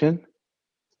physician,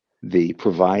 the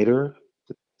provider,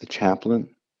 the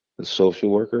chaplain, the social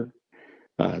worker,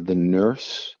 the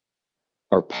nurse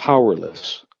are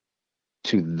powerless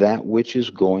to that which is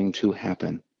going to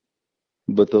happen.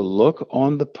 But the look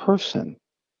on the person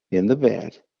in the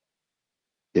bed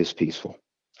is peaceful.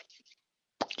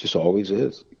 Just always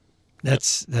is.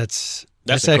 That's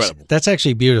incredible. That's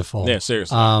actually beautiful. Yeah,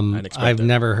 seriously. I've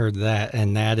never heard that,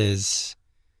 and that is,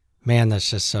 man, that's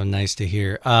just so nice to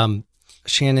hear.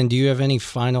 Shannon, do you have any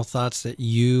final thoughts that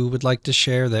you would like to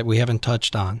share that we haven't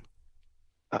touched on?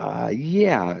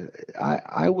 Yeah,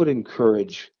 I would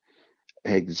encourage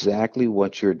exactly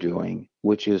what you're doing,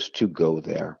 which is to go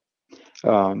there.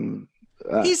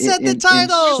 He said the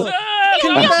title.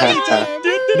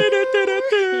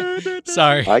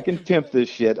 Sorry, I can pimp this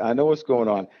shit. I know what's going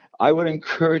on. I would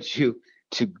encourage you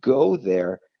to go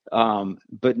there,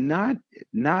 but not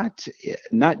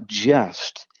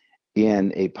just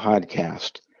in a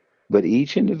podcast, but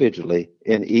each individually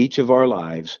in each of our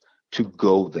lives to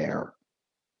go there,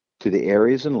 to the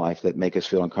areas in life that make us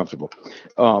feel uncomfortable.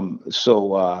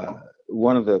 So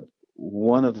one of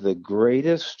the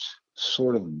greatest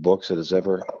sort of books that has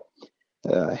ever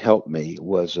helped me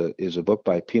is a book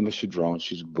by Pema Chodron.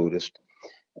 She's a Buddhist,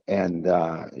 and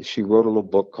she wrote a little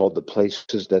book called The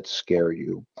Places That Scare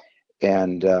You,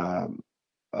 and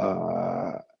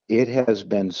it has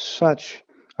been such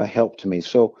a help to me.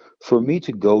 So for me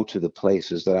to go to the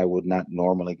places that I would not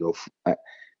normally go,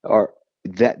 or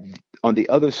that on the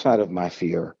other side of my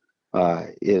fear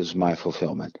is my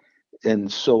fulfillment.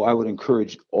 And so I would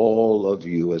encourage all of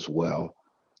you as well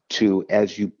to,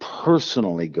 as you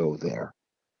personally go there,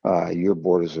 your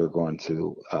borders are going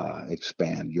to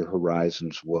expand. Your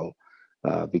horizons will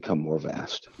become more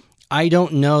vast. I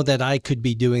don't know that I could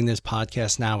be doing this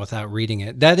podcast now without reading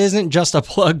it. That isn't just a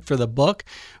plug for the book,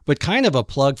 but kind of a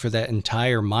plug for that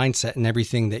entire mindset and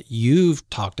everything that you've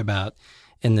talked about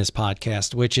in this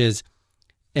podcast, which is,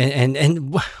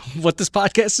 and what this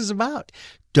podcast is about.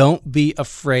 Don't be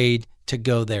afraid to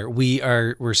go there.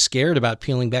 We're scared about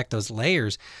peeling back those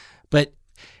layers, but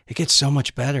it gets so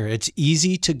much better. It's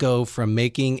easy to go from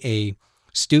making a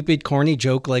stupid, corny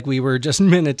joke like we were just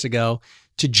minutes ago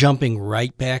to jumping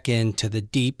right back into the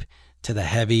deep, to the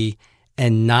heavy,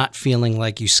 and not feeling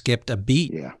like you skipped a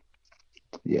beat.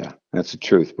 Yeah, that's the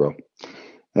truth, bro.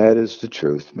 That is the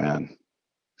truth, man. I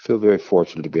feel very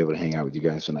fortunate to be able to hang out with you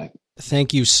guys tonight.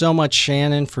 Thank you so much,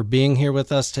 Shannon, for being here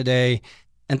with us today.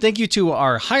 And thank you to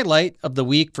our highlight of the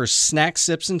week for Snacks,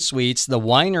 Sips, and Sweets, the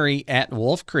winery at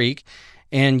Wolf Creek.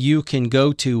 And you can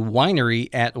go to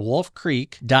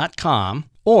winery@wolfcreek.com,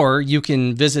 or you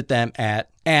can visit them at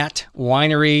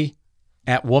winery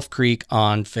at Wolf Creek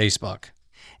on Facebook.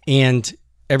 And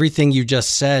everything you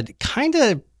just said kind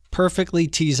of perfectly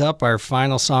tees up our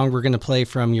final song we're going to play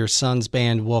from your son's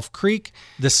band, Wolf Creek.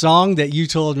 The song that you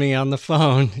told me on the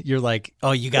phone, you're like,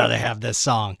 oh, you got to have this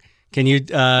song. Can you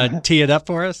tee it up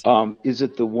for us? Is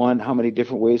it the one, how many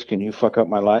different ways can you fuck up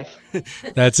my life?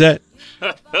 That's it.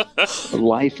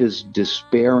 Life is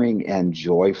despairing and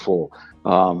joyful.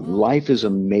 Life is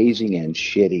amazing and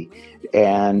shitty.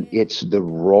 And it's the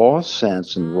raw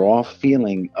sense and raw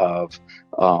feeling of,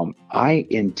 I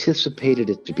anticipated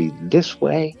it to be this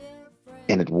way,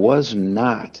 and it was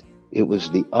not. It was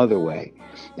the other way.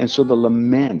 And so the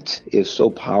lament is so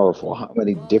powerful. How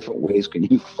many different ways can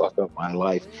you fuck up my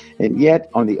life? And yet,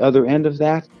 on the other end of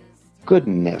that,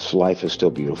 goodness, life is still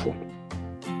beautiful.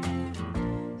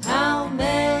 How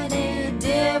many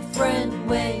different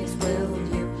ways will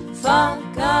you fuck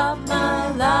up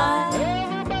my life?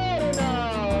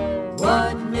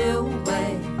 What new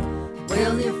way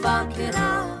will you find? fuck it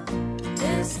up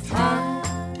this time?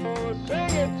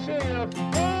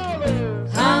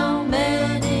 How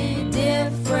many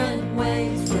different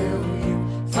ways will you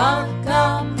fuck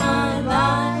up my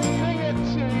life?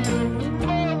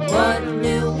 What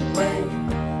new way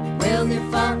will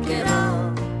you fuck it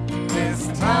up this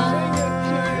time?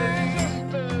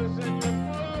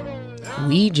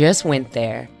 We just went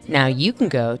there. Now you can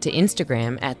go to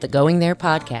Instagram at the Going There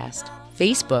Podcast,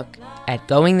 Facebook at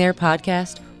Going There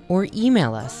Podcast, or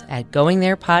email us at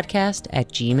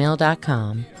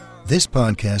goingtherepodcast@gmail.com. This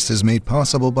podcast is made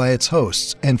possible by its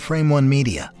hosts and Frame One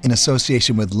Media in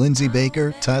association with Lindsay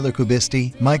Baker, Tyler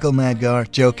Kubisti, Michael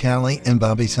Madgar, Joe Calley, and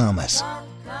Bobby Thomas.